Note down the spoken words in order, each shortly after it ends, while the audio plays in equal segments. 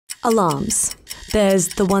Alarms. There's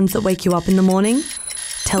the ones that wake you up in the morning,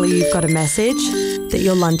 tell you you've got a message, that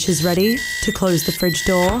your lunch is ready, to close the fridge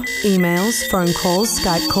door, emails, phone calls,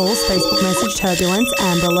 Skype calls, Facebook message, turbulence,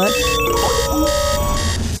 Amber Alert.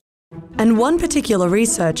 And one particular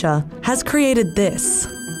researcher has created this,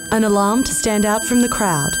 an alarm to stand out from the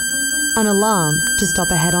crowd, an alarm to stop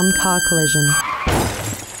a head-on car collision.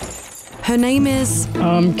 Her name is...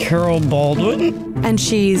 Carol Baldwin. And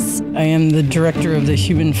she's... I am the director of the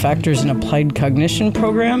Human Factors and Applied Cognition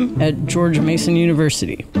program at George Mason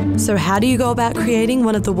University. So how do you go about creating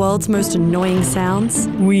one of the world's most annoying sounds?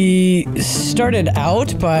 We started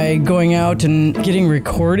out by going out and getting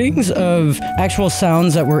recordings of actual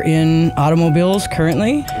sounds that were in automobiles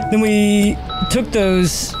currently. Then we took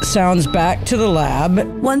those sounds back to the lab.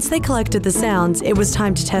 Once they collected the sounds, it was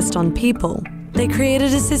time to test on people. They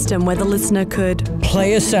created a system where the listener could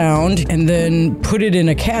play a sound and then put it in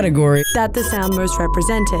a category that the sound most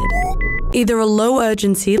represented. Either a low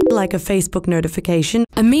urgency, like a Facebook notification,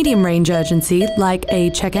 a medium range urgency, like a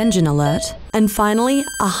check engine alert, and finally,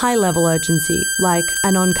 a high level urgency, like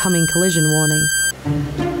an oncoming collision warning.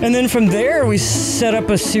 And then from there, we set up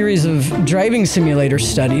a series of driving simulator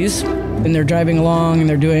studies. And they're driving along and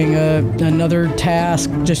they're doing another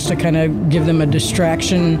task just to kind of give them a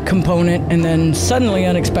distraction component. And then suddenly,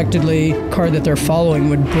 unexpectedly, the car that they're following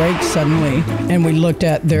would brake suddenly. And we looked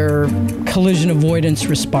at their collision avoidance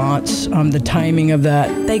response, the timing of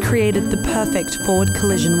that. They created the perfect forward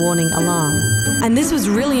collision warning alarm. And this was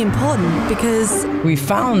really important because we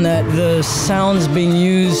found that the sounds being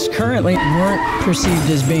used currently weren't perceived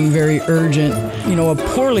as being very urgent. You know, a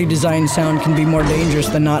poorly designed sound can be more dangerous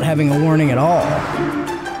than not having a warning at all.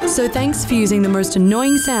 So thanks for using the most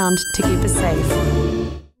annoying sound to keep us safe.